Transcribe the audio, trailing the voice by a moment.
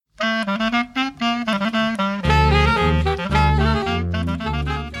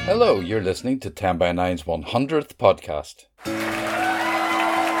Hello, you're listening to 10 by 9's 100th podcast.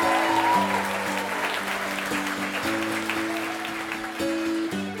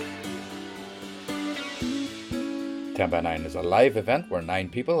 10 by 9 is a live event where 9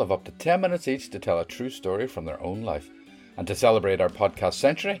 people have up to 10 minutes each to tell a true story from their own life. And to celebrate our podcast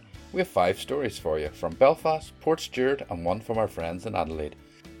century, we have 5 stories for you from Belfast, Portstewart and one from our friends in Adelaide.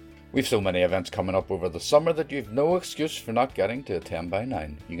 We've so many events coming up over the summer that you've no excuse for not getting to 10 by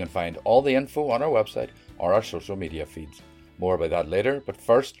 9. You can find all the info on our website or our social media feeds. More about that later, but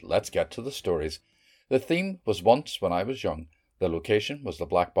first let's get to the stories. The theme was Once When I Was Young. The location was the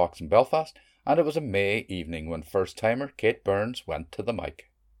Black Box in Belfast, and it was a May evening when first-timer Kate Burns went to the mic.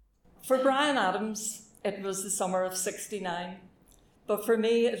 For Brian Adams, it was the summer of 69, but for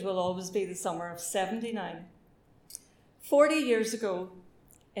me it will always be the summer of 79. 40 years ago,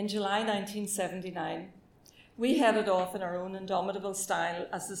 in July 1979, we headed off in our own indomitable style,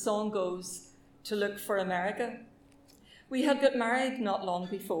 as the song goes, to look for America. We had got married not long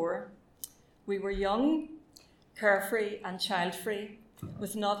before. We were young, carefree and child-free,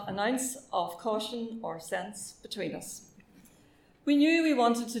 with not an ounce of caution or sense between us. We knew we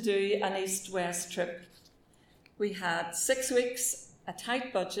wanted to do an east-west trip. We had 6 weeks, a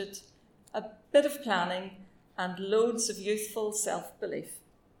tight budget, a bit of planning, and loads of youthful self-belief.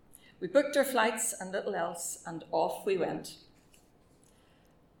 We booked our flights and little else, and off we went.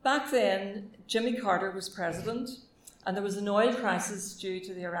 Back then, Jimmy Carter was president, and there was an oil crisis due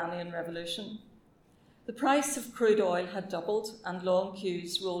to the Iranian Revolution. The price of crude oil had doubled, and long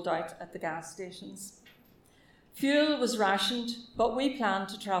queues rolled out at the gas stations. Fuel was rationed, but we planned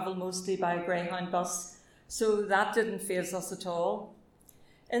to travel mostly by a Greyhound bus, so that didn't faze us at all.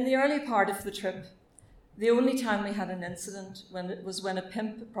 In the early part of the trip, the only time we had an incident was when a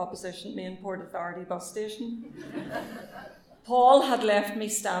pimp propositioned me in Port Authority bus station. Paul had left me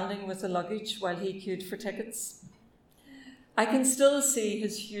standing with the luggage while he queued for tickets. I can still see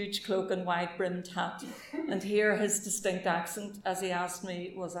his huge cloak and wide-brimmed hat and hear his distinct accent as he asked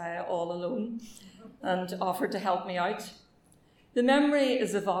me, was I all alone, and offered to help me out. The memory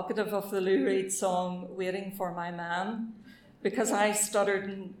is evocative of the Lou Reed song, Waiting for My Man, because I stuttered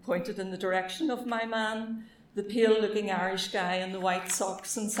and pointed in the direction of my man, the pale-looking Irish guy in the white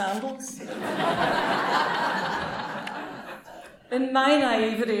socks and sandals. In my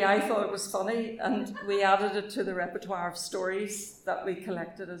naivety, I thought it was funny, and we added it to the repertoire of stories that we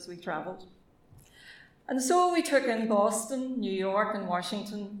collected as we travelled. And so we took in Boston, New York, and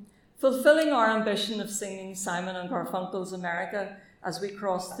Washington, fulfilling our ambition of singing Simon and Garfunkel's America as we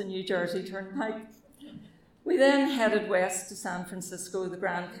crossed the New Jersey Turnpike. We then headed west to San Francisco, the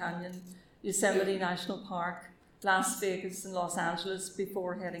Grand Canyon, Yosemite National Park, Las Vegas, and Los Angeles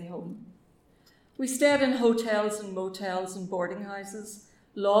before heading home. We stayed in hotels and motels and boarding houses,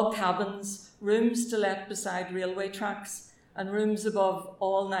 log cabins, rooms to let beside railway tracks, and rooms above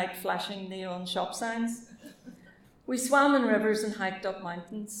all-night flashing neon shop signs. We swam in rivers and hiked up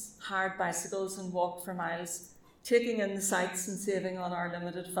mountains, hired bicycles and walked for miles, taking in the sights and saving on our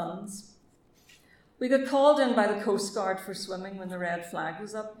limited funds. We got called in by the Coast Guard for swimming when the red flag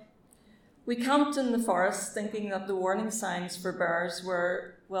was up. We camped in the forest thinking that the warning signs for bears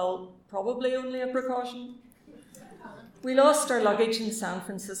were, well, probably only a precaution. We lost our luggage in San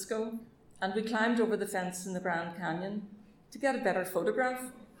Francisco, and we climbed over the fence in the Grand Canyon to get a better photograph.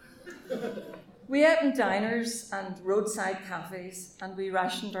 We ate in diners and roadside cafes, and we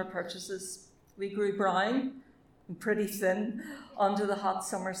rationed our purchases. We grew brown and pretty thin under the hot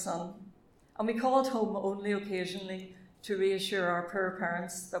summer sun, and we called home only occasionally to reassure our poor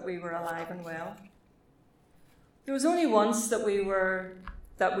parents that we were alive and well. There was only once that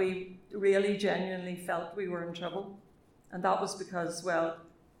we really genuinely felt we were in trouble, and that was because, well,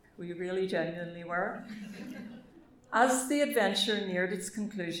 we really genuinely were. As the adventure neared its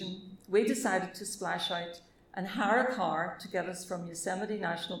conclusion, we decided to splash out and hire a car to get us from Yosemite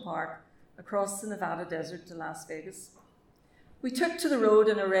National Park across the Nevada desert to Las Vegas. We took to the road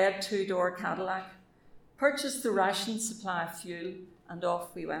in a red 2-door Cadillac, purchased the rationed supply of fuel, and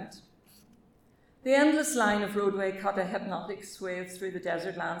off we went. The endless line of roadway cut a hypnotic swathe through the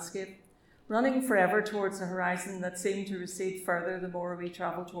desert landscape, running forever towards a horizon that seemed to recede further the more we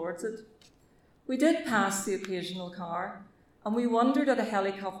travelled towards it. We did pass the occasional car, and we wondered at a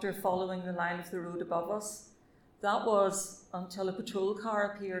helicopter following the line of the road above us. That was until a patrol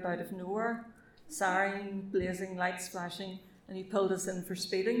car appeared out of nowhere, siren blazing, lights flashing, and he pulled us in for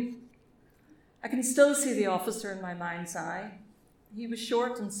speeding. I can still see the officer in my mind's eye. He was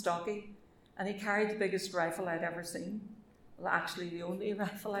short and stocky, and he carried the biggest rifle I'd ever seen. Well, actually, the only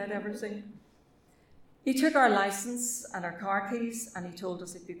rifle I'd ever seen. He took our licence and our car keys and he told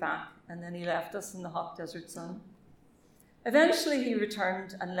us he'd be back, and then he left us in the hot desert sun. Eventually he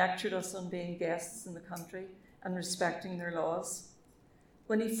returned and lectured us on being guests in the country and respecting their laws.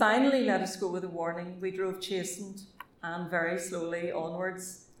 When he finally let us go with a warning, we drove chastened and very slowly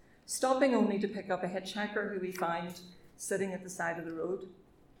onwards, stopping only to pick up a hitchhiker who we found sitting at the side of the road.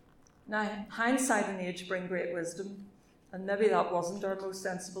 Now, hindsight and age bring great wisdom, and maybe that wasn't our most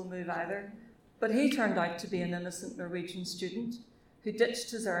sensible move either, but he turned out to be an innocent Norwegian student who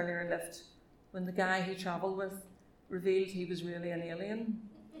ditched his earlier lift when the guy he travelled with revealed he was really an alien.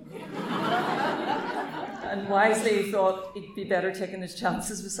 And wisely he thought he'd be better taking his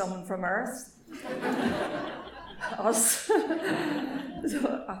chances with someone from Earth. Us.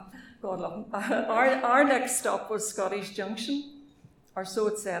 God love him. Our next stop was Scottish Junction, or so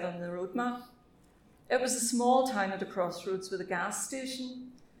it said on the road map. It was a small town at a crossroads with a gas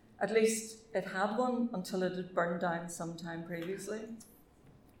station. At least it had one until it had burned down sometime previously.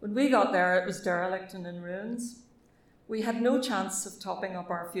 When we got there, it was derelict and in ruins. We had no chance of topping up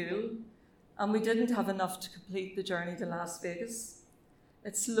our fuel, and we didn't have enough to complete the journey to Las Vegas.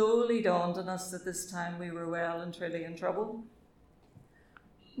 It slowly dawned on us that this time we were well and truly in trouble.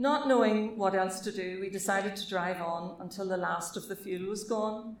 Not knowing what else to do, we decided to drive on until the last of the fuel was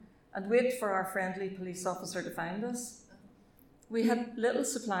gone and wait for our friendly police officer to find us. We had little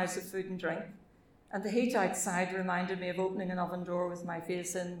supplies of food and drink, and the heat outside reminded me of opening an oven door with my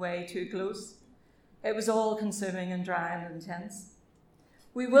face in way too close. It was all-consuming and dry and intense.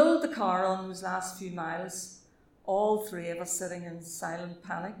 We willed the car on those last few miles, all three of us sitting in silent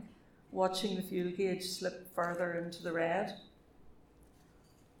panic, watching the fuel gauge slip further into the red.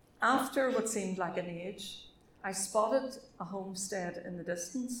 After what seemed like an age, I spotted a homestead in the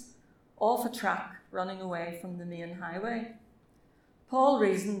distance, off a track running away from the main highway. Paul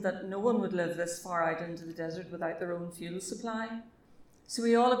reasoned that no one would live this far out into the desert without their own fuel supply, so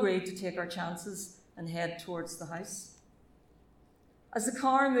we all agreed to take our chances and head towards the house. As the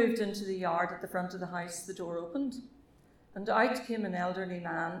car moved into the yard at the front of the house, the door opened, and out came an elderly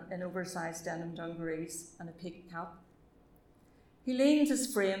man in oversized denim dungarees and a peaked cap. He leaned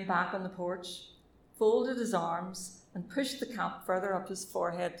his frame back on the porch, folded his arms, and pushed the cap further up his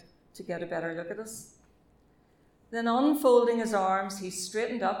forehead to get a better look at us. Then, unfolding his arms, he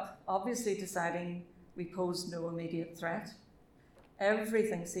straightened up, obviously deciding we posed no immediate threat.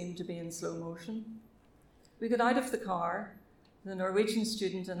 Everything seemed to be in slow motion. We got out of the car, the Norwegian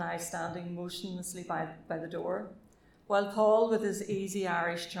student and I standing motionlessly by the door, while Paul, with his easy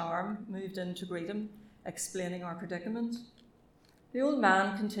Irish charm, moved in to greet him, explaining our predicament. The old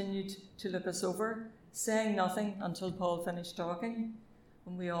man continued to look us over, saying nothing until Paul finished talking,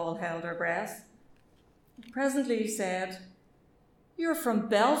 and we all held our breath. Presently he said, "You're from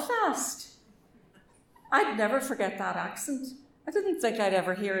Belfast." I'd never forget that accent. I didn't think I'd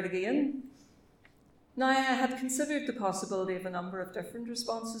ever hear it again. Now, I had considered the possibility of a number of different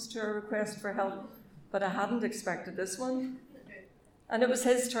responses to our request for help, but I hadn't expected this one. And it was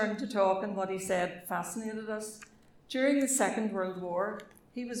his turn to talk, and what he said fascinated us. During the Second World War,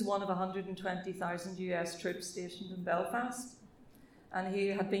 he was one of 120,000 US troops stationed in Belfast, and he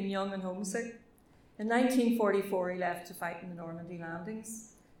had been young and homesick. In 1944, he left to fight in the Normandy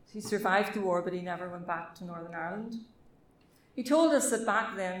landings. He survived the war, but he never went back to Northern Ireland. He told us that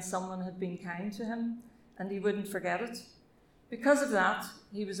back then someone had been kind to him, and he wouldn't forget it. Because of that,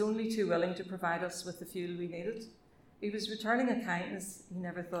 he was only too willing to provide us with the fuel we needed. He was returning a kindness he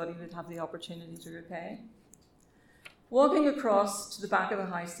never thought he would have the opportunity to repay. Walking across to the back of the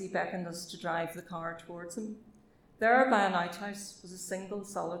house, he beckoned us to drive the car towards him. There, by an outhouse, was a single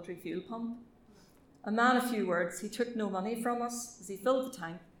solitary fuel pump. A man of few words, he took no money from us as he filled the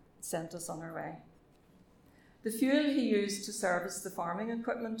tank and sent us on our way. The fuel he used to service the farming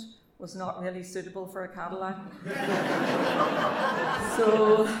equipment was not really suitable for a Cadillac.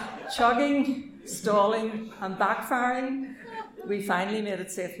 So, chugging, stalling, and backfiring, we finally made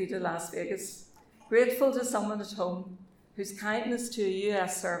it safely to Las Vegas, grateful to someone at home whose kindness to a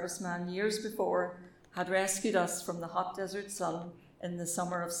US serviceman years before had rescued us from the hot desert sun in the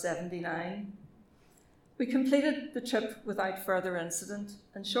summer of '79. We completed the trip without further incident,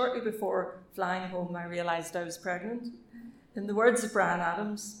 and shortly before flying home, I realised I was pregnant. In the words of Bryan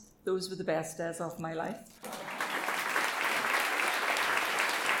Adams, those were the best days of my life.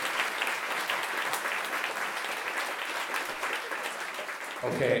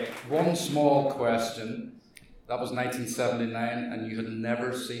 Okay, one small question. That was 1979, and you had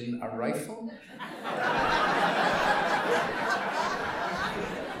never seen a rifle?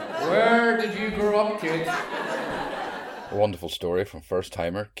 Where did you grow up, Kate? A wonderful story from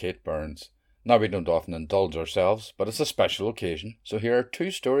first-timer Kate Burns. Now, we don't often indulge ourselves, but it's a special occasion, so here are two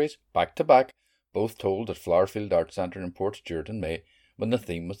stories back to back, both told at Flowerfield Arts Centre in Portstewart in May, when the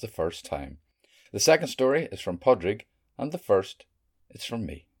theme was the first time. The second story is from Pádraig, and the first is from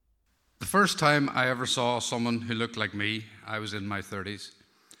me. The first time I ever saw someone who looked like me, I was in my 30s.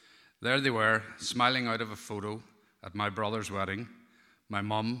 There they were, smiling out of a photo at my brother's wedding. My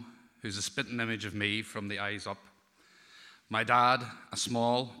mum, who's a spitting image of me from the eyes up. My dad, a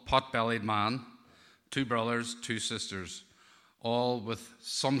small, pot-bellied man. 2 brothers, 2 sisters, all with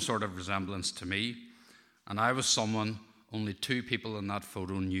some sort of resemblance to me. And I was someone only 2 people in that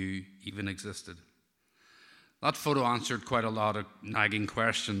photo knew even existed. That photo answered quite a lot of nagging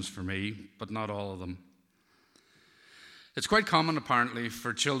questions for me, but not all of them. It's quite common, apparently,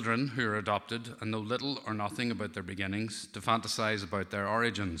 for children who are adopted and know little or nothing about their beginnings to fantasize about their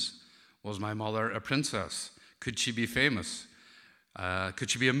origins. Was my mother a princess? Could she be famous? Could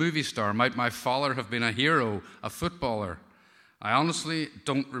she be a movie star? Might my father have been a hero, a footballer? I honestly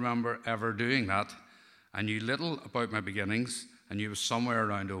don't remember ever doing that. I knew little about my beginnings. I knew it was somewhere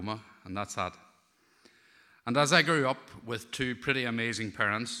around Oma, and that's that. And as I grew up with 2 pretty amazing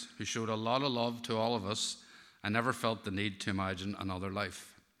parents who showed a lot of love to all of us, I never felt the need to imagine another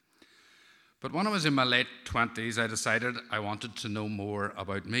life. But when I was in my late 20s, I decided I wanted to know more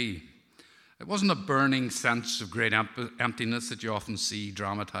about me. It wasn't a burning sense of great emptiness that you often see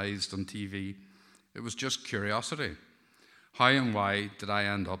dramatized on TV. It was just curiosity. How and why did I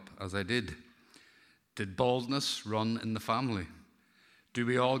end up as I did? Did baldness run in the family? Do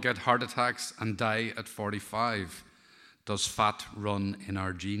we all get heart attacks and die at 45? Does fat run in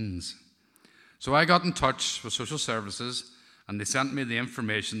our genes? So I got in touch with social services, and they sent me the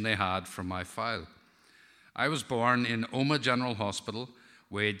information they had from my file. I was born in Oma General Hospital,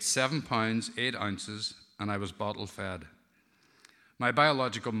 weighed 7 pounds 8 ounces, and I was bottle fed. My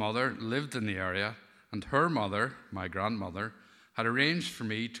biological mother lived in the area, and her mother, my grandmother, had arranged for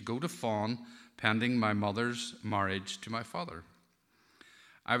me to go to Fawn pending my mother's marriage to my father.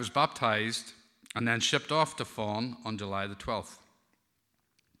 I was baptized and then shipped off to Fawn on July the 12th.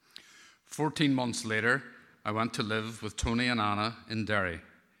 14 months later, I went to live with Tony and Anna in Derry.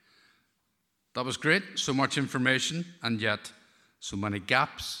 That was great, so much information, and yet so many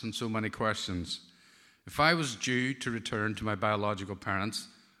gaps and so many questions. If I was due to return to my biological parents,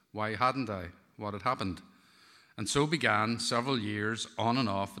 why hadn't I? What had happened? And so began several years on and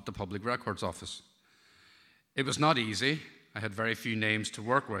off at the Public Records Office. It was not easy. I had very few names to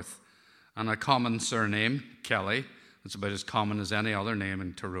work with, and a common surname, Kelly. It's about as common as any other name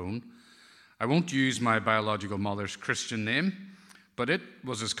in Tyrone. I won't use my biological mother's Christian name, but it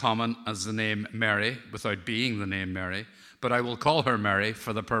was as common as the name Mary without being the name Mary, but I will call her Mary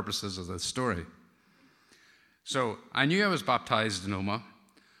for the purposes of this story. So I knew I was baptized in Oma,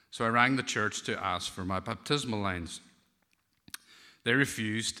 so I rang the church to ask for my baptismal lines. They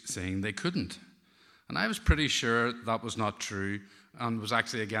refused, saying they couldn't. And I was pretty sure that was not true and was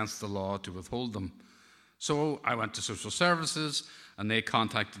actually against the law to withhold them. So I went to social services, and they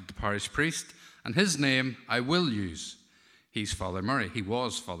contacted the parish priest, and his name I will use. He's Father Murray. He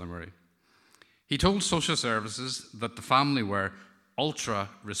was Father Murray. He told social services that the family were ultra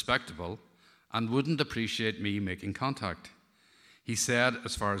respectable and wouldn't appreciate me making contact. He said,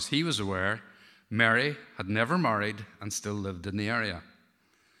 as far as he was aware, Mary had never married and still lived in the area.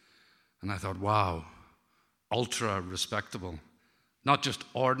 And I thought, wow, ultra respectable. Not just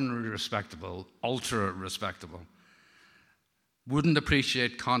ordinary respectable, ultra respectable. Wouldn't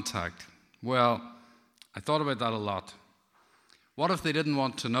appreciate contact. Well, I thought about that a lot. What if they didn't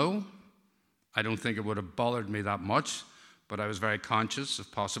want to know? I don't think it would have bothered me that much, but I was very conscious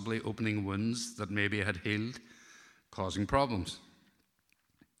of possibly opening wounds that maybe had healed, causing problems.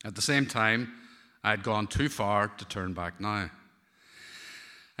 At the same time, I had gone too far to turn back now.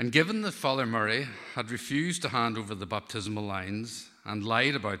 And given that Father Murray had refused to hand over the baptismal lines and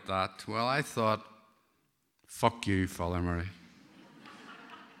lied about that, well, I thought, fuck you, Father Murray.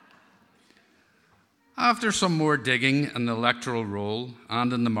 After some more digging in the electoral roll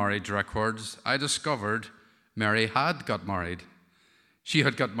and in the marriage records, I discovered Mary had got married. She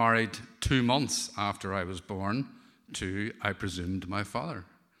had got married 2 months after I was born to, I presumed, my father.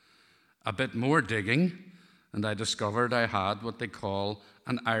 A bit more digging, and I discovered I had what they call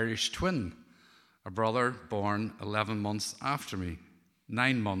an Irish twin, a brother born 11 months after me,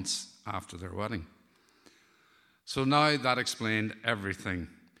 9 months after their wedding. So now that explained everything.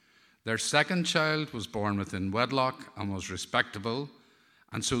 Their second child was born within wedlock and was respectable,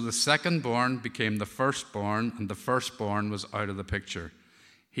 and so the second-born became the firstborn, and the firstborn was out of the picture.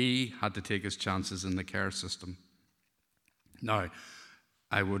 He had to take his chances in the care system. Now,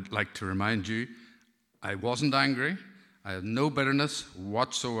 I would like to remind you, I wasn't angry. I had no bitterness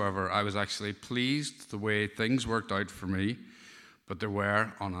whatsoever. I was actually pleased the way things worked out for me, but there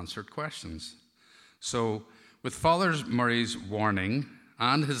were unanswered questions. So, with Father Murray's warning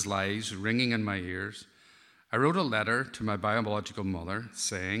and his lies ringing in my ears, I wrote a letter to my biological mother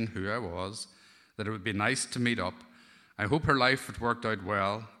saying who I was, that it would be nice to meet up. I hope her life had worked out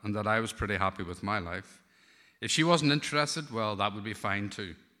well and that I was pretty happy with my life. If she wasn't interested, well, that would be fine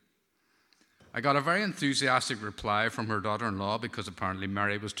too. I got a very enthusiastic reply from her daughter-in-law because apparently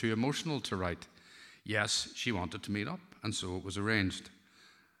Mary was too emotional to write. Yes, she wanted to meet up, and so it was arranged.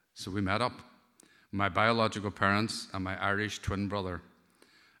 So we met up, my biological parents and my Irish twin brother.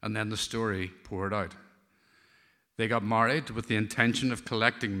 And then the story poured out. They got married with the intention of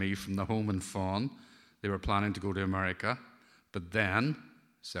collecting me from the home in Fawn. They were planning to go to America, but then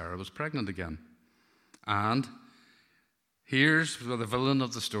Sarah was pregnant again. And here's where the villain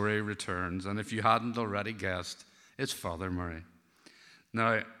of the story returns, and if you hadn't already guessed, it's Father Murray.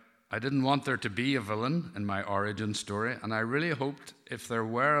 Now, I didn't want there to be a villain in my origin story, and I really hoped if there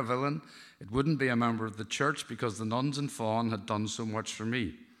were a villain, it wouldn't be a member of the church because the nuns in Fawn had done so much for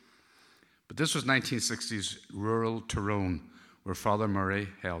me. But this was 1960s rural Tyrone, where Father Murray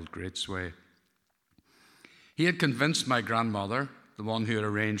held great sway. He had convinced my grandmother, the one who had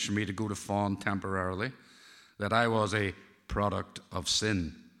arranged for me to go to Fawn temporarily, that I was a product of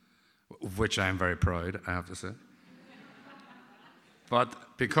sin, of which I am very proud, I have to say.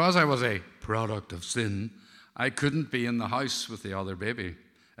 But because I was a product of sin, I couldn't be in the house with the other baby,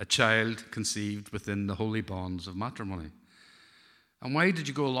 a child conceived within the holy bonds of matrimony. And why did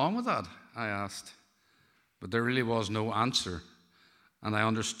you go along with that? I asked. But there really was no answer, and I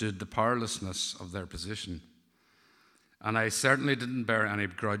understood the powerlessness of their position. And I certainly didn't bear any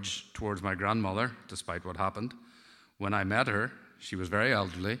grudge towards my grandmother, despite what happened. When I met her, she was very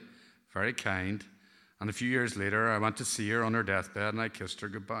elderly, very kind, and a few years later, I went to see her on her deathbed, and I kissed her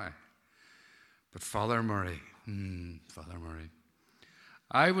goodbye. But Father Murray,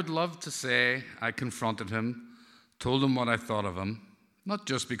 I would love to say I confronted him, told him what I thought of him, not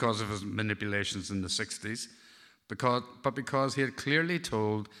just because of his manipulations in the 60s, but because he had clearly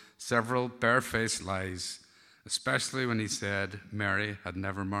told several barefaced lies, especially when he said Mary had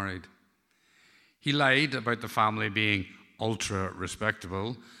never married. He lied about the family being ultra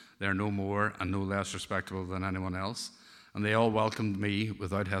respectable. They're no more and no less respectable than anyone else, and they all welcomed me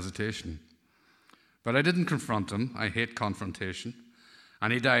without hesitation. But I didn't confront him. I hate confrontation,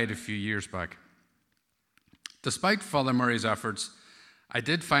 and he died a few years back. Despite Father Murray's efforts, I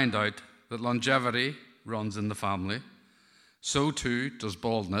did find out that longevity runs in the family. So too does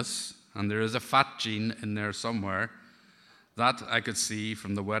baldness, and there is a fat gene in there somewhere. That I could see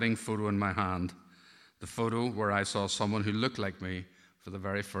from the wedding photo in my hand, the photo where I saw someone who looked like me for the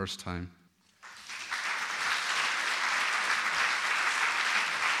very first time.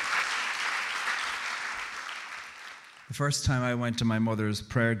 The first time I went to my mother's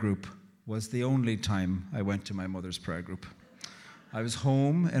prayer group was the only time I went to my mother's prayer group. I was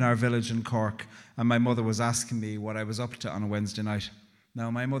home in our village in Cork, and my mother was asking me what I was up to on a Wednesday night.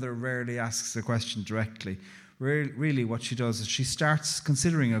 Now, my mother rarely asks a question directly. Really, what she does is she starts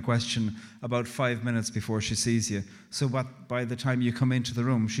considering a question about 5 minutes before she sees you. So by the time you come into the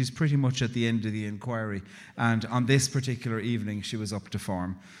room, she's pretty much at the end of the inquiry. And on this particular evening, she was up to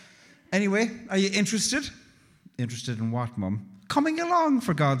form. Anyway, are you interested? Interested in what, Mum? Coming along,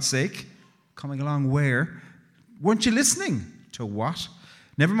 for God's sake. Coming along where? Weren't you listening? To what?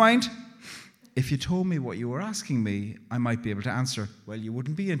 Never mind. If you told me what you were asking me, I might be able to answer. Well, you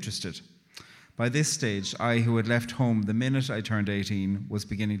wouldn't be interested. By this stage, I, who had left home the minute I turned 18, was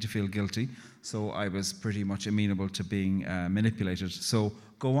beginning to feel guilty, so I was pretty much amenable to being manipulated. So,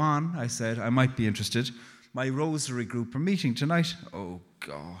 go on, I said, I might be interested. My rosary group are meeting tonight. Oh,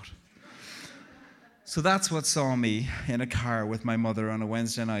 God. So that's what saw me in a car with my mother on a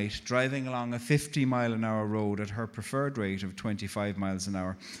Wednesday night, driving along a 50-mile-an-hour road at her preferred rate of 25 miles an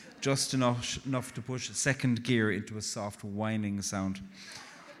hour, just enough to push second gear into a soft whining sound.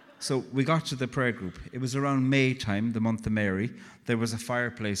 So we got to the prayer group. It was around May time, the month of Mary. There was a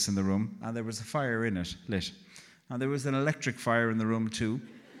fireplace in the room, and there was a fire in it, lit. And there was an electric fire in the room too,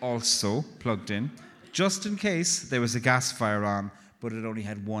 also plugged in, just in case there was a gas fire on, but it only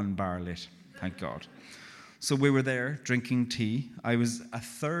had one bar lit, thank God. So we were there drinking tea. I was a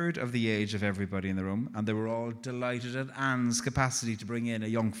third of the age of everybody in the room, and they were all delighted at Anne's capacity to bring in a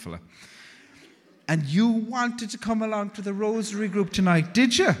young fella. And you wanted to come along to the rosary group tonight,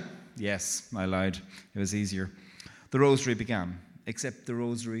 did you? Yes, I lied. It was easier. The rosary began, except the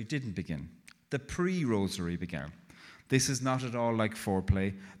rosary didn't begin. The pre-rosary began. This is not at all like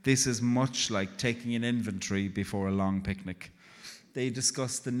foreplay. This is much like taking an inventory before a long picnic. They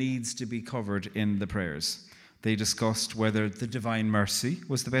discussed the needs to be covered in the prayers. They discussed whether the Divine Mercy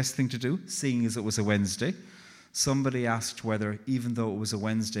was the best thing to do, seeing as it was a Wednesday. Somebody asked whether, even though it was a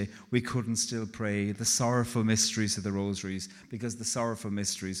Wednesday, we couldn't still pray the sorrowful mysteries of the rosaries, because the sorrowful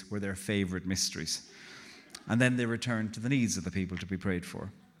mysteries were their favourite mysteries. And then they returned to the needs of the people to be prayed for.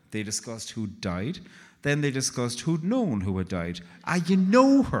 They discussed who died. Then they discussed who'd known who had died. You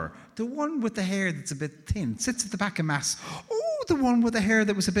know her. The one with the hair that's a bit thin. Sits at the back of Mass. Oh, the one with the hair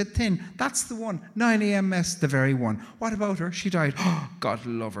that was a bit thin. That's the one. 9 a.m. Mass, the very one. What about her? She died. Oh, God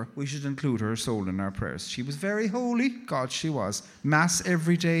love her. We should include her soul in our prayers. She was very holy. God, she was. Mass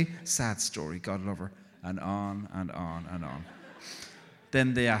every day. Sad story. God love her. And on and on and on.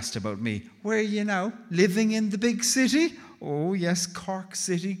 Then they asked about me. Where are you now? Living in the big city? Oh, yes, Cork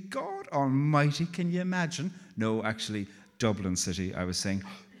City. God almighty, can you imagine? No, actually, Dublin City, I was saying.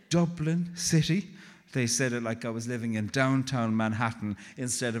 Dublin City? They said it like I was living in downtown Manhattan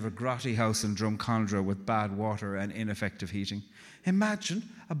instead of a grotty house in Drumcondra with bad water and ineffective heating. Imagine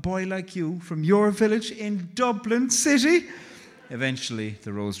a boy like you from your village in Dublin City. Eventually,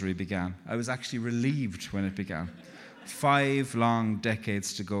 the rosary began. I was actually relieved when it began. 5 long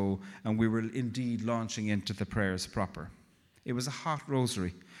decades to go, and we were indeed launching into the prayers proper. It was a hot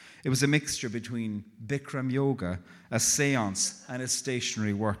rosary. It was a mixture between Bikram yoga, a seance, and a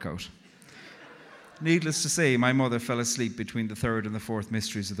stationary workout. Needless to say, my mother fell asleep between the third and the fourth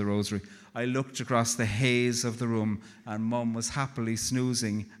mysteries of the rosary. I looked across the haze of the room, and Mum was happily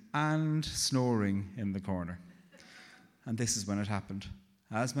snoozing and snoring in the corner. And this is when it happened.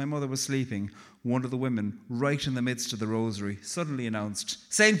 As my mother was sleeping, one of the women, right in the midst of the rosary, suddenly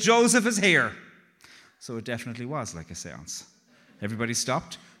announced, "St. Joseph is here!" So it definitely was like a seance. Everybody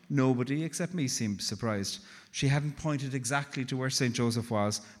stopped. Nobody except me seemed surprised. She hadn't pointed exactly to where St. Joseph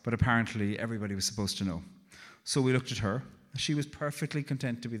was, but apparently everybody was supposed to know. So we looked at her. She was perfectly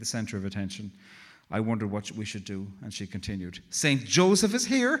content to be the center of attention. I wondered what we should do, and she continued, "St. Joseph is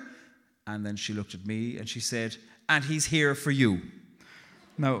here!" And then she looked at me and she said, "And he's here for you."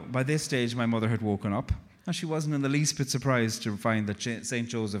 Now, by this stage, my mother had woken up, and she wasn't in the least bit surprised to find that St.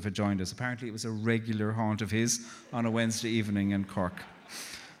 Joseph had joined us. Apparently, it was a regular haunt of his on a Wednesday evening in Cork.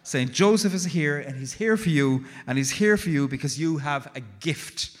 "St. Joseph is here, and he's here for you, and he's here for you because you have a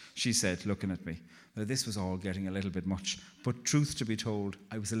gift," she said, looking at me. Now, this was all getting a little bit much, but truth to be told,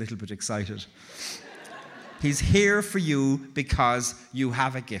 I was a little bit excited. "He's here for you because you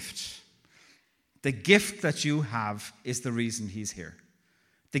have a gift. The gift that you have is the reason he's here.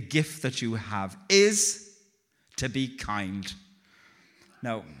 The gift that you have is to be kind."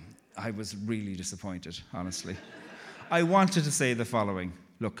 Now, I was really disappointed, honestly. I wanted to say the following.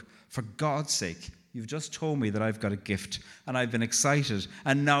 Look, for God's sake, you've just told me that I've got a gift, and I've been excited,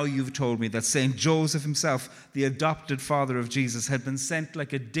 and now you've told me that St. Joseph himself, the adopted father of Jesus, had been sent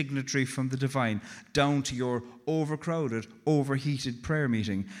like a dignitary from the divine down to your overcrowded, overheated prayer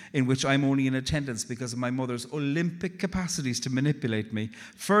meeting in which I'm only in attendance because of my mother's Olympic capacities to manipulate me.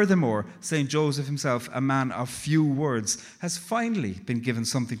 Furthermore, St. Joseph himself, a man of few words, has finally been given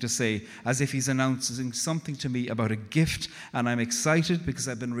something to say, as if he's announcing something to me about a gift, and I'm excited because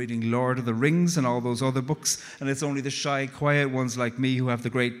I've been reading Lord of the Rings and all those other books, and it's only the shy, quiet ones like me who have the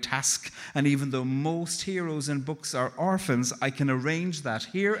great task. And even though most heroes in books are orphans, I can arrange that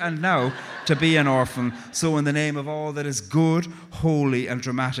here and now to be an orphan. So in the name of all that is good, holy, and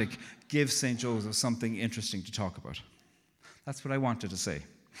dramatic, give St. Joseph something interesting to talk about. That's what I wanted to say.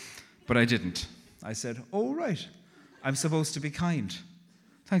 But I didn't. I said, "Oh, right, I'm supposed to be kind.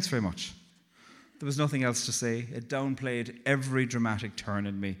 Thanks very much." There was nothing else to say. It downplayed every dramatic turn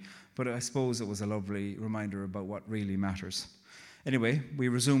in me. But I suppose it was a lovely reminder about what really matters. Anyway, we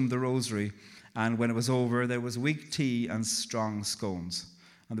resumed the rosary, and when it was over, there was weak tea and strong scones.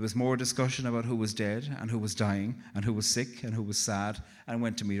 And there was more discussion about who was dead and who was dying and who was sick and who was sad, and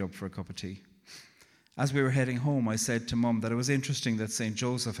went to meet up for a cup of tea. As we were heading home, I said to Mum that it was interesting that St.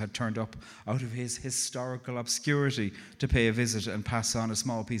 Joseph had turned up out of his historical obscurity to pay a visit and pass on a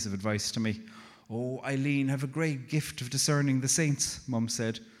small piece of advice to me. "Oh, Eileen have a great gift of discerning the saints," Mum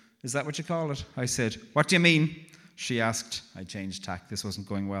said. "Is that what you call it?" I said. "What do you mean?" she asked. I changed tack. This wasn't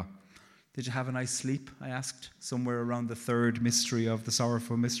going well. "Did you have a nice sleep?" I asked, somewhere around the third mystery of the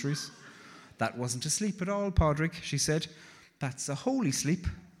sorrowful mysteries. "That wasn't a sleep at all, Pádraig," she said. "That's a holy sleep.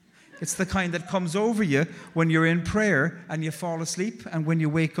 It's the kind that comes over you when you're in prayer and you fall asleep, and when you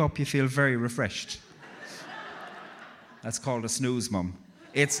wake up you feel very refreshed." "That's called a snooze, Mum."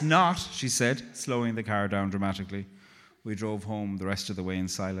 "It's not," she said, slowing the car down dramatically. We drove home the rest of the way in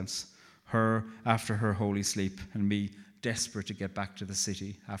silence. her after her holy sleep, and me desperate to get back to the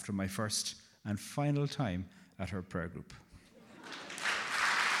city after my first and final time at her prayer group.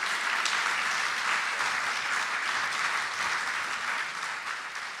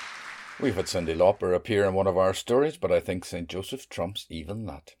 We've had Cyndi Lauper appear in one of our stories, but I think St. Joseph trumps even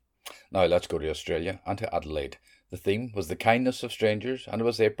that. Now let's go to Australia and to Adelaide. The theme was the kindness of strangers, and it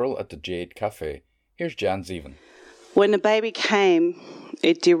was April at the Jade Cafe. Here's Jan Zevan. When the baby came,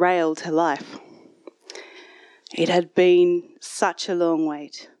 it derailed her life. It had been such a long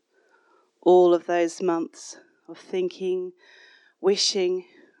wait. All of those months of thinking, wishing,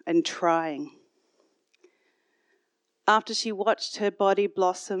 and trying. After she watched her body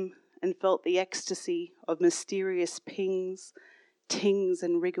blossom and felt the ecstasy of mysterious pings, tings,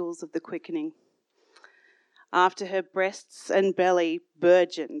 and wriggles of the quickening. After her breasts and belly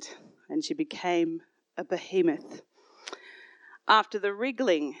burgeoned and she became a behemoth. After the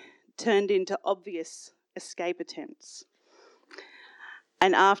wriggling turned into obvious escape attempts.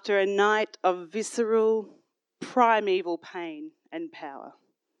 And after a night of visceral, primeval pain and power,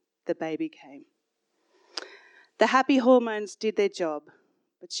 the baby came. The happy hormones did their job,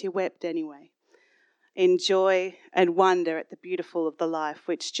 but she wept anyway, in joy and wonder at the beautiful of the life,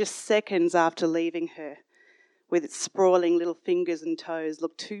 which just seconds after leaving her, with its sprawling little fingers and toes,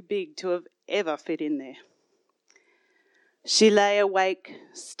 looked too big to have ever fit in there. She lay awake,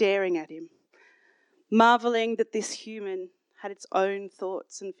 staring at him, marvelling that this human had its own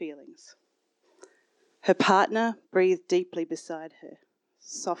thoughts and feelings. Her partner breathed deeply beside her,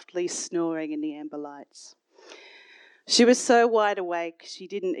 softly snoring in the amber lights. She was so wide awake she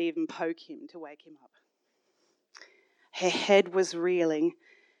didn't even poke him to wake him up. Her head was reeling,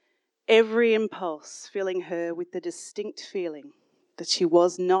 every impulse filling her with the distinct feeling that she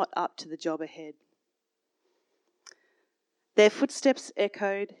was not up to the job ahead. Their footsteps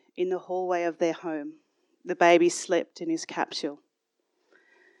echoed in the hallway of their home. The baby slept in his capsule.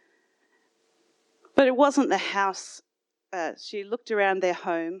 But it wasn't the house. She looked around their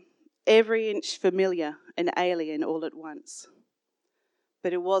home, every inch familiar and alien all at once.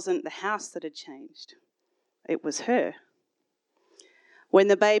 But it wasn't the house that had changed. It was her. When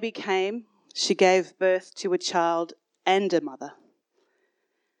the baby came, she gave birth to a child and a mother.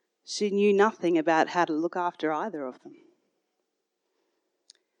 She knew nothing about how to look after either of them.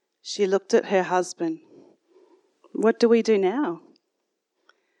 She looked at her husband. What do we do now?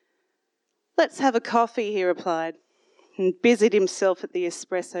 Let's have a coffee, he replied, and busied himself at the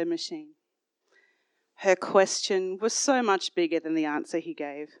espresso machine. Her question was so much bigger than the answer he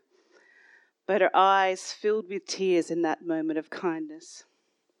gave, but her eyes filled with tears in that moment of kindness.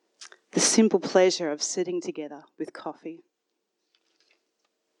 The simple pleasure of sitting together with coffee.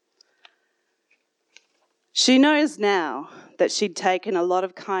 She knows now that she'd taken a lot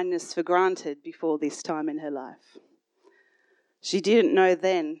of kindness for granted before this time in her life. She didn't know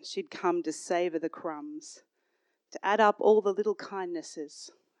then she'd come to savour the crumbs, to add up all the little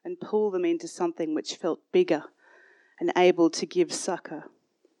kindnesses and pull them into something which felt bigger and able to give succour.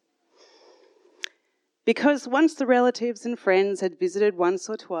 Because once the relatives and friends had visited once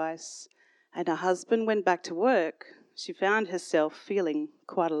or twice and her husband went back to work, she found herself feeling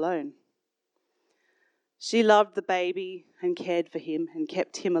quite alone. She loved the baby and cared for him and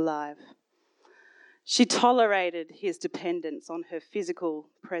kept him alive. She tolerated his dependence on her physical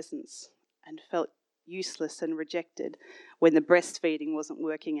presence and felt useless and rejected when the breastfeeding wasn't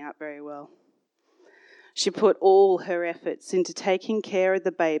working out very well. She put all her efforts into taking care of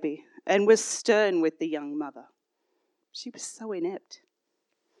the baby and was stern with the young mother. She was so inept.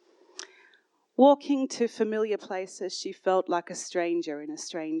 Walking to familiar places, she felt like a stranger in a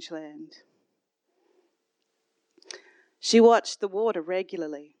strange land. She watched the water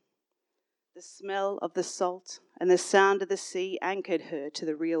regularly. The smell of the salt and the sound of the sea anchored her to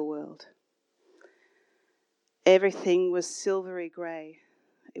the real world. Everything was silvery grey.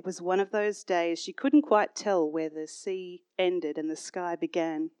 It was one of those days she couldn't quite tell where the sea ended and the sky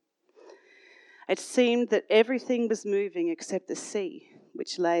began. It seemed that everything was moving except the sea,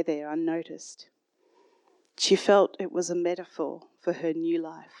 which lay there unnoticed. She felt it was a metaphor for her new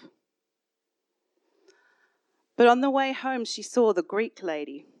life. But on the way home, she saw the Greek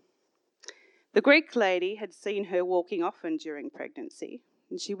lady. The Greek lady had seen her walking often during pregnancy,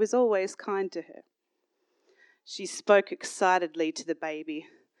 and she was always kind to her. She spoke excitedly to the baby,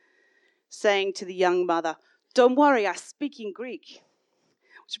 saying to the young mother, "Don't worry, I speak in Greek,"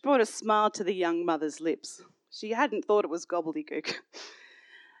 which brought a smile to the young mother's lips. She hadn't thought it was gobbledygook.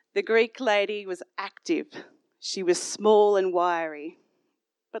 The Greek lady was active. She was small and wiry,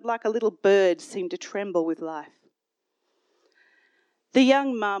 but like a little bird seemed to tremble with life. The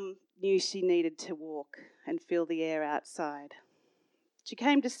young mum knew she needed to walk and feel the air outside. She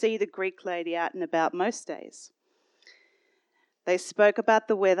came to see the Greek lady out and about most days. They spoke about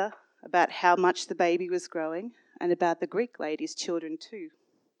the weather, about how much the baby was growing, and about the Greek lady's children too.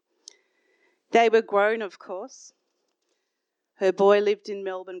 They were grown, of course. Her boy lived in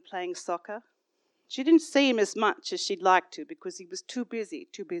Melbourne playing soccer. She didn't see him as much as she'd like to because he was too busy.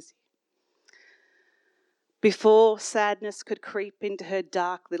 Before sadness could creep into her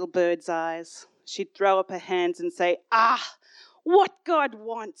dark little bird's eyes, she'd throw up her hands and say, what God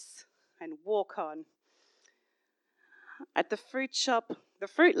wants, and walk on. At the fruit shop, the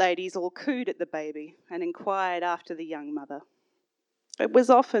fruit ladies all cooed at the baby and inquired after the young mother. It was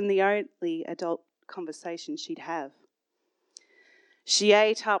often the only adult conversation she'd have. She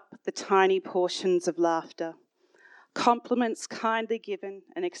ate up the tiny portions of laughter, compliments kindly given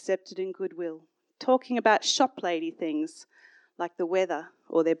and accepted in goodwill, talking about shop lady things like the weather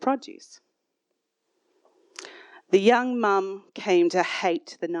or their produce. The young mum came to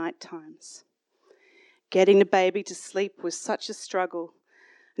hate the night times. Getting the baby to sleep was such a struggle,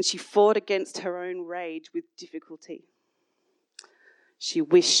 and she fought against her own rage with difficulty. She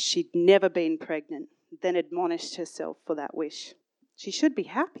wished she'd never been pregnant, then admonished herself for that wish. She should be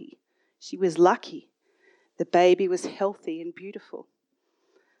happy. She was lucky. The baby was healthy and beautiful.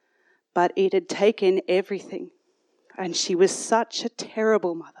 But it had taken everything, and she was such a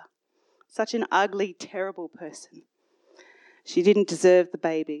terrible mother, such an ugly, terrible person. She didn't deserve the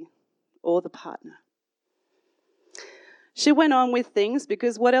baby or the partner. She went on with things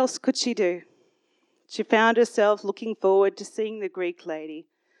because what else could she do? She found herself looking forward to seeing the Greek lady,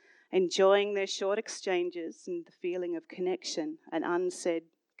 enjoying their short exchanges and the feeling of connection and unsaid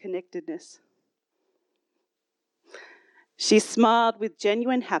connectedness. She smiled with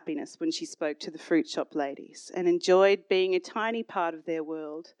genuine happiness when she spoke to the fruit shop ladies and enjoyed being a tiny part of their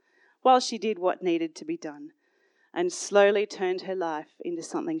world while she did what needed to be done and slowly turned her life into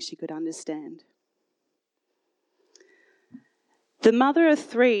something she could understand. The mother of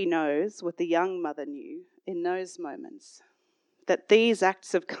three knows what the young mother knew in those moments, that these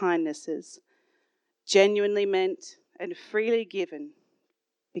acts of kindnesses, genuinely meant and freely given,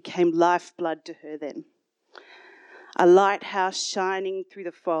 became lifeblood to her then. A lighthouse shining through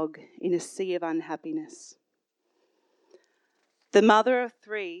the fog in a sea of unhappiness. The mother of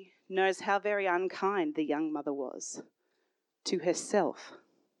three knows how very unkind the young mother was to herself.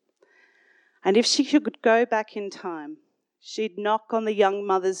 And if she could go back in time, she'd knock on the young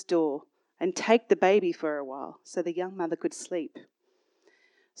mother's door and take the baby for a while so the young mother could sleep.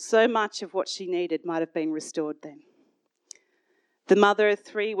 So much of what she needed might have been restored then. The mother of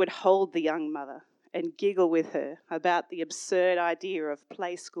three would hold the young mother and giggle with her about the absurd idea of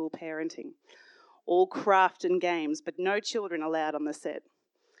play school parenting, all craft and games, but no children allowed on the set.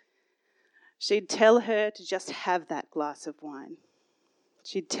 She'd tell her to just have that glass of wine.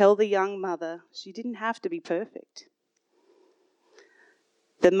 She'd tell the young mother she didn't have to be perfect.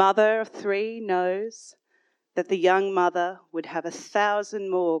 The mother of three knows that the young mother would have 1,000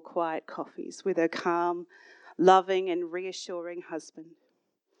 more quiet coffees with her calm, loving and reassuring husband.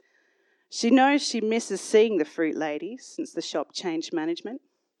 She knows she misses seeing the fruit lady since the shop changed management,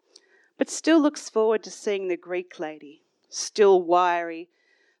 but still looks forward to seeing the Greek lady, still wiry,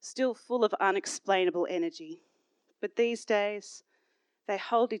 still full of unexplainable energy. But these days, they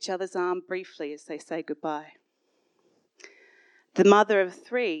hold each other's arm briefly as they say goodbye. The mother of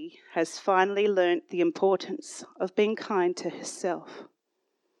three has finally learnt the importance of being kind to herself.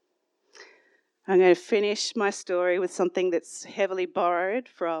 I'm going to finish my story with something that's heavily borrowed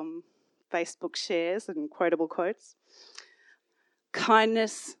from Facebook shares and quotable quotes.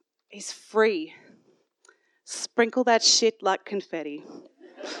 Kindness is free. Sprinkle that shit like confetti.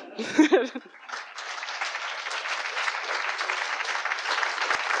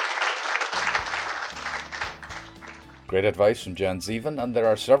 Great advice from Jen Zevan, and there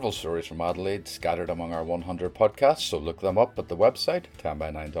are several stories from Adelaide scattered among our 100 podcasts, so look them up at the website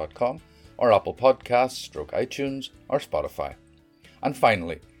 10by9.com or Apple Podcasts, iTunes or Spotify. And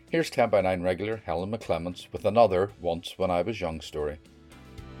finally, here's 10by9 regular Helen McClements with another Once When I Was Young story.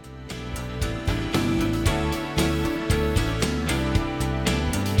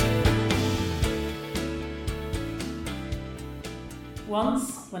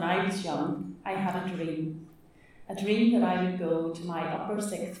 Once, when I was young, I had a dream that I would go to my upper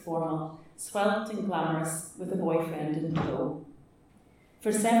sixth formal, svelte and glamorous, with a boyfriend in tow.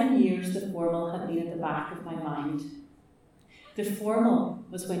 For 7 years, the formal had been at the back of my mind. The formal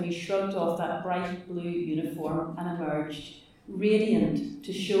was when you shrugged off that bright blue uniform and emerged, radiant,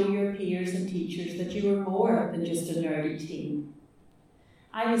 to show your peers and teachers that you were more than just a nerdy teen.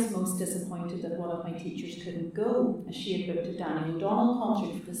 I was most disappointed that one of my teachers couldn't go, as she had booked a Danny O'Donnell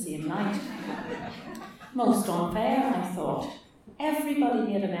concert for the same night. Most unfair, I thought. Everybody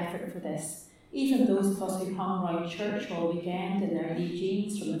made an effort for this, even those of us who hung round church all weekend in their Lee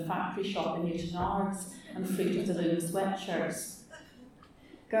jeans from the factory shop in Newton Ards and Fruit of the Loom sweatshirts.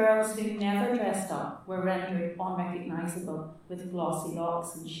 Girls who never dressed up were rendered unrecognisable with glossy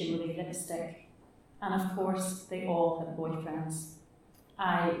locks and shimmery lipstick. And of course, they all had boyfriends.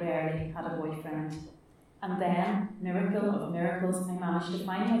 I rarely had a boyfriend. And then, miracle of miracles, I managed to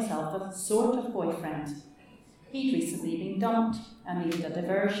find myself a sort of boyfriend. He'd recently been dumped and needed a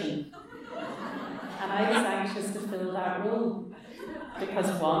diversion. And I was anxious to fill that role.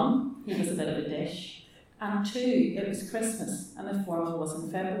 Because one, he was a bit of a dish. And two, it was Christmas and the formal was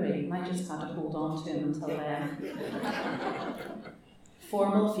in February and I just had to hold on to him until then.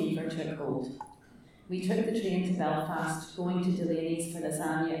 Formal fever took hold. We took the train to Belfast, going to Delaney's for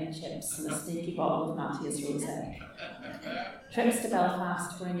lasagna and chips and a sneaky bottle of Matthias Rosé. Trips to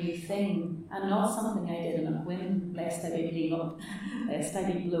Belfast were a new thing, and not something I did on a whim, lest I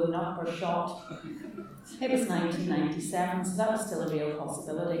be blown up or shot. It was 1997, so that was still a real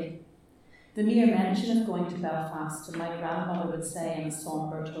possibility. The mere mention of going to Belfast, and my grandmother would say in a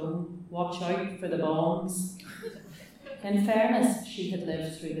sombre tone, "Watch out for the bombs." In fairness, she had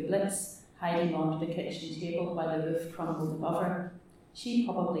lived through the Blitz, hiding under the kitchen table while the roof crumbled above her. She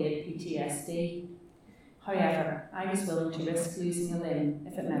probably had PTSD. However, I was willing to risk losing a limb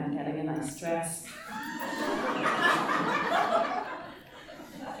if it meant getting a nice dress.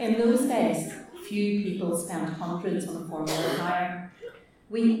 In those days, few people spent hundreds on a formal attire.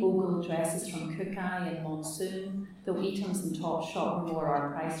 We ogled dresses from Cookeye and Monsoon, though Eaton's and Topshop were more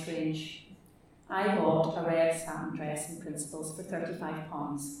our price range. I bought a red satin dress in Principles for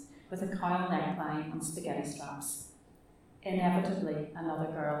 £35, with a cowl neckline and spaghetti straps. Inevitably,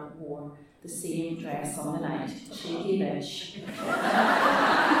 another girl wore the same dress on the night, cheeky bitch.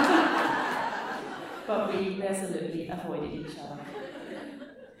 But we resolutely avoided each other.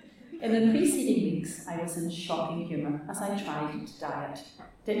 In the preceding weeks, I was in shocking humour as I tried to diet,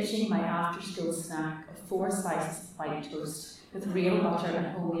 ditching my after-school snack of 4 slices of white toast with real butter and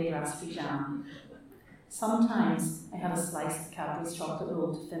homemade raspberry jam. Sometimes I had a slice of Cadbury's chocolate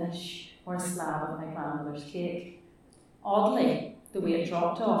roll to finish, or a slab of my grandmother's cake. Oddly, the weight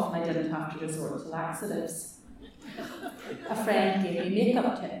dropped off and I didn't have to resort to laxatives. A friend gave me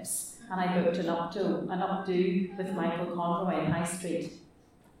makeup tips, and I booked an updo with Michael Conroy in High Street.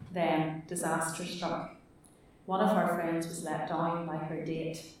 Then disaster struck. One of our friends was let down by her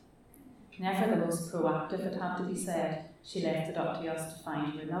date. Never the most proactive, it had to be said. She left it up to us to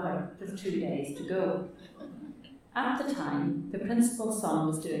find her another, with 2 days to go. At the time, the principal's son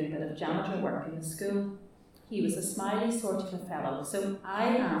was doing a bit of janitor work in the school. He was a smiley sort of a fellow, so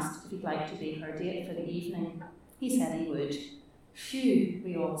I asked if he'd like to be her date for the evening. He said he would. Phew,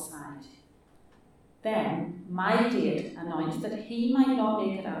 we all sighed. Then, my date announced that he might not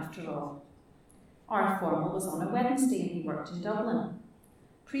make it after all. Our formal was on a Wednesday and he worked in Dublin.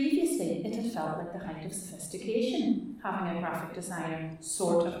 Previously, it had felt like the height of sophistication, having a graphic designer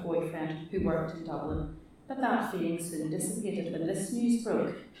sort of boyfriend who worked in Dublin, but that feeling soon dissipated when this news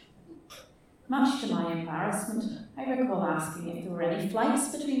broke. Much to my embarrassment, I recall asking if there were any flights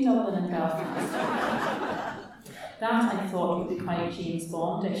between Dublin and Belfast. That, I thought, would be quite James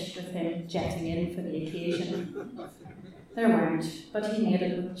Bondish, with him jetting in for the occasion. There weren't, but he made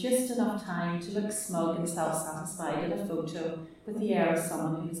it with just enough time to look smug and self-satisfied in a photo, with the air of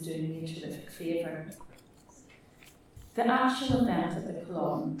someone who was doing me a terrific favour. The actual event at the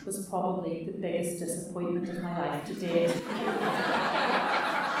Column was probably the biggest disappointment of my life to date.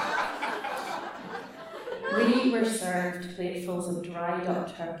 We were served platefuls of dried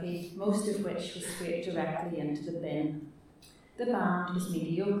up turkey, most of which was scraped directly into the bin. The band was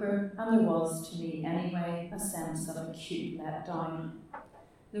mediocre, and there was, to me anyway, a sense of acute letdown.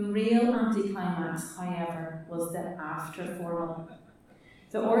 The real anticlimax, however, was the after-formal.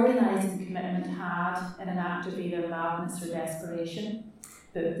 The organising commitment had, in an act of either madness or desperation,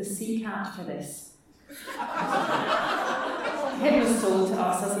 booked the Sea Cat for this. It was sold to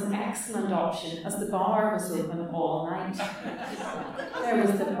us as an excellent option, as the bar was open all night. There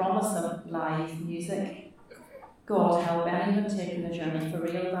was the promise of live music. God help anyone taking the journey for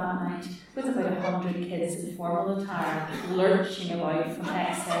real that night, with about 100 kids in formal attire lurching about from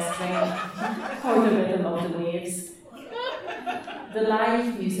excess drink or the rhythm of the waves. The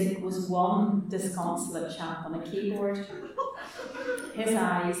live music was one disconsolate chap on a keyboard. His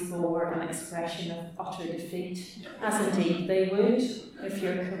eyes bore an expression of utter defeat, as indeed they would if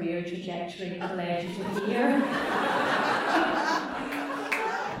your career trajectory had led you to here.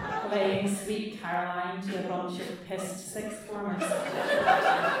 playing Sweet Caroline to a bunch of pissed sixth formers.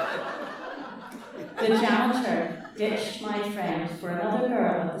 The janitor ditched my friend for another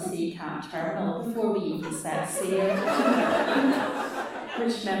girl at the Sea Camp terminal before we even set sail,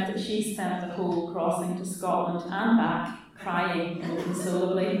 which meant that she spent the whole crossing to Scotland and back crying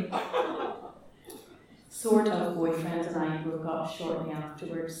inconsolably. Sort of boyfriend and I broke up shortly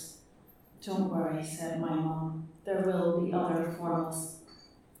afterwards. "Don't worry," said my mum, "there will be other formals."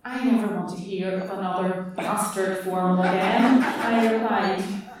 "I never want to hear of another bastard formal again," I replied,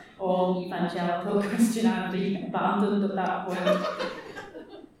 all evangelical Christianity abandoned at that point.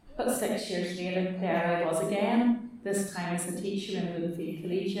 But 6 years later, there I was again, this time as a teacher in Woodfield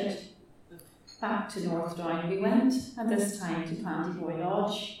Collegiate. Back to North Down we went, and this time to Plantyboy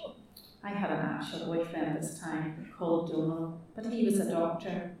Lodge. I had an actual boyfriend this time, called Donal, but he was a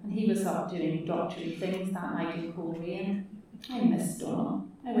doctor, and he was up doing doctory things that night in cold rain. I missed Donal.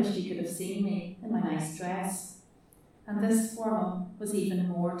 I wished he could have seen me in my nice dress. And this formal was even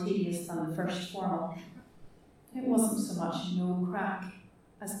more tedious than the first formal. It wasn't so much no crack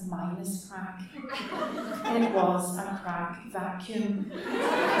as minus crack. It was a crack vacuum.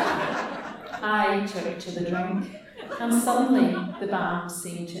 I took to the drink, and suddenly the band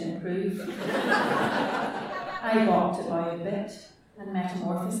seemed to improve. I walked about a bit and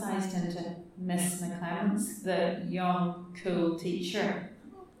metamorphosized into Miss McClements, the young, cool teacher.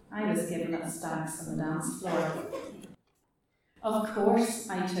 I was given at stacks on the dance floor. Of course,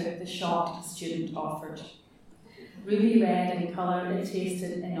 I took the shot a student offered. Ruby red in colour, it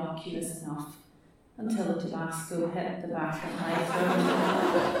tasted innocuous enough, until the Tabasco hit the back of my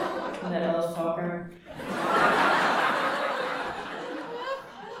throat. Little fucker.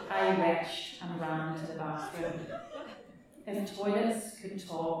 I retched and ran to the bathroom. If toilets could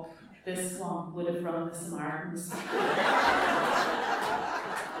talk, this one would have run the Samaritans.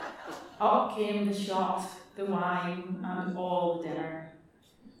 Up came the shot, the wine, and all the dinner.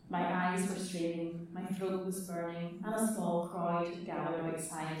 My eyes were streaming, my throat was burning, and a small crowd gathered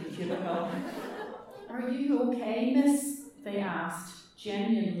outside the cubicle. "Are you okay, miss?" they asked,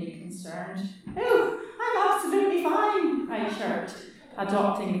 genuinely concerned. "Oh, I'm absolutely fine," I chirped,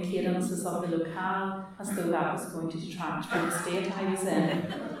 adopting the cadences of the locale as though that was going to detract from the state I was in.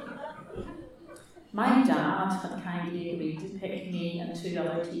 My dad had kindly agreed to pick me and 2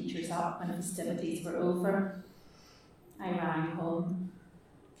 other teachers up when festivities were over. I rang home.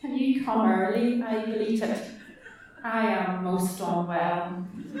 "Can you come early?" I bleated. "I am most unwell."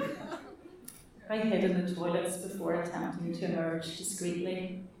 I hid in the toilets before attempting to emerge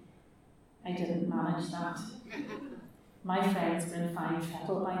discreetly. I didn't manage that. My friends were in fine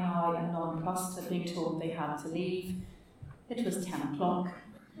fettle by now and nonplussed at being told they had to leave. It was 10 o'clock.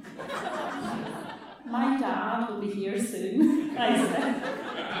 "My dad will be here soon," I said.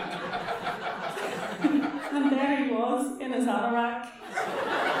 And there he was, in his anorak,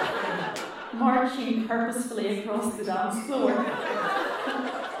 marching purposefully across the dance floor.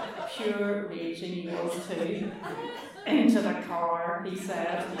 Pure raging he was too. "Into the car," he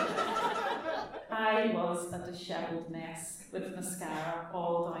said. I was a dishevelled mess, with mascara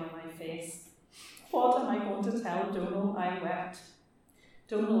all down my face. What am I going to tell Donal? I wept.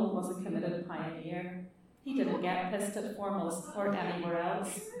 Donal was a committed pioneer. He didn't get pissed at formals or anywhere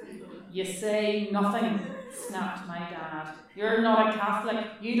else. "You say nothing," snapped my dad. "You're not a Catholic.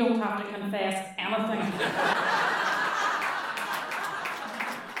 You don't have to confess anything."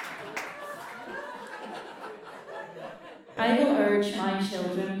 I will urge my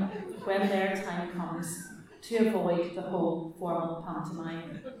children, when their time comes, to avoid the whole formal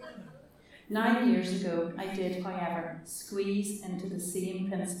pantomime. 9 years ago, I did, however, squeeze into the same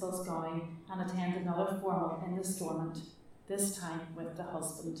principal's gown and attend another formal in the Stormont, this time with the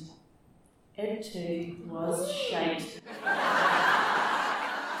husband. It too was shite.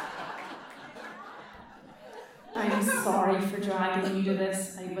 "I'm sorry for dragging you to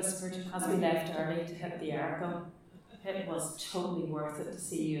this," I whispered as we left early to hit the Ergo. "It was totally worth it to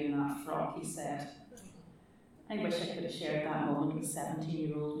see you in that frock," he said. I wish I could have shared that moment with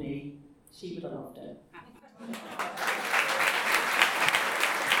 17-year-old me. She would have loved it.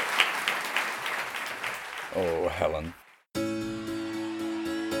 Oh, Helen.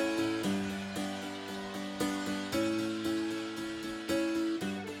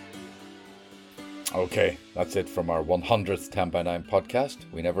 Okay, that's it from our 100th 10x9 podcast.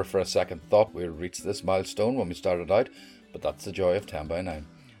 We never for a second thought we would reach this milestone when we started out, but that's the joy of 10x9.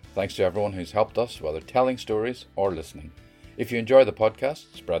 Thanks to everyone who's helped us, whether telling stories or listening. If you enjoy the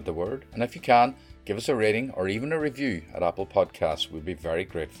podcast, spread the word, and if you can, give us a rating or even a review at Apple Podcasts. We'd be very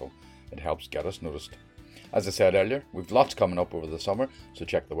grateful. It helps get us noticed. As I said earlier, we've lots coming up over the summer, so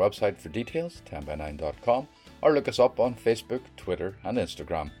check the website for details, 10by9.com, or look us up on Facebook, Twitter and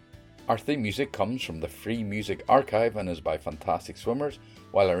Instagram. Our theme music comes from the Free Music Archive and is by Fantastic Swimmers,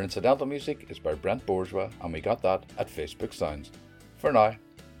 while our incidental music is by Brent Bourgeois, and we got that at Facebook Sounds. For now,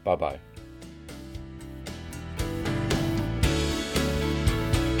 bye bye.